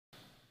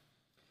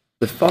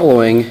The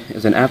following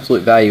is an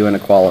absolute value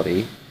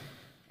inequality.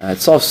 It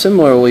solves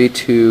similarly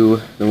to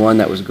the one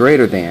that was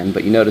greater than,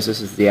 but you notice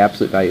this is the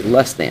absolute value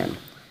less than.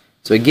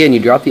 So again,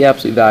 you drop the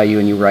absolute value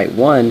and you write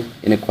one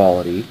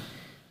inequality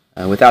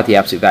without the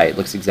absolute value. It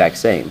looks the exact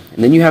same.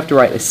 And then you have to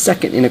write a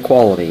second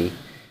inequality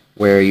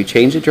where you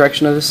change the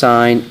direction of the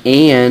sign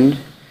and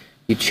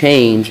you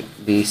change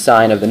the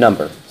sign of the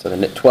number. So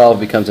the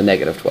 12 becomes a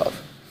negative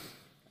 12.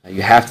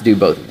 You have to do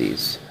both of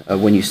these.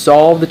 When you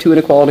solve the two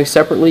inequalities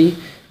separately,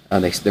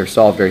 they're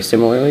solved very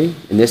similarly.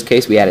 In this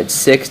case, we added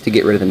 6 to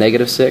get rid of the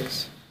negative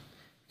 6,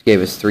 which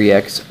gave us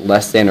 3x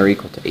less than or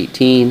equal to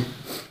 18.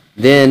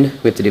 Then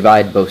we have to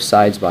divide both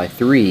sides by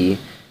 3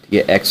 to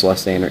get x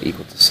less than or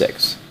equal to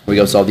 6. We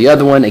go solve the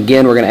other one.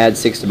 Again, we're going to add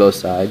 6 to both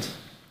sides,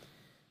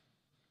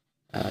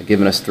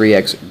 giving us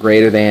 3x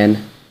greater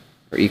than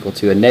or equal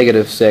to a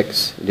negative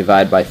 6.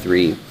 Divide by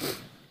 3,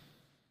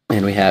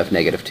 and we have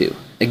negative 2.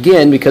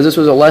 Again, because this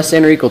was a less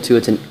than or equal to,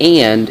 it's an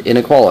and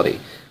inequality.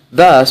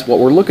 Thus, what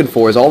we're looking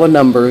for is all the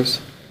numbers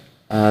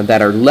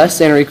that are less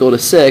than or equal to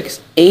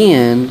 6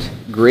 and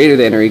greater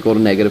than or equal to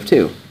negative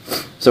 2.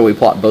 So we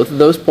plot both of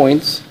those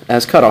points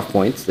as cutoff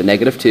points. The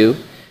negative 2,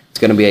 it's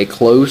going to be a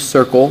closed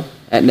circle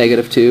at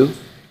negative 2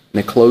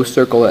 and a closed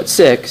circle at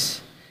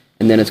 6.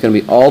 And then it's going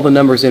to be all the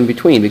numbers in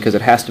between because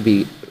it has to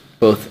be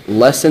both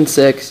less than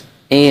 6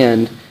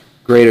 and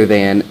greater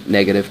than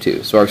negative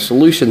 2. So our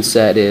solution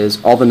set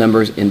is all the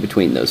numbers in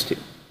between those two.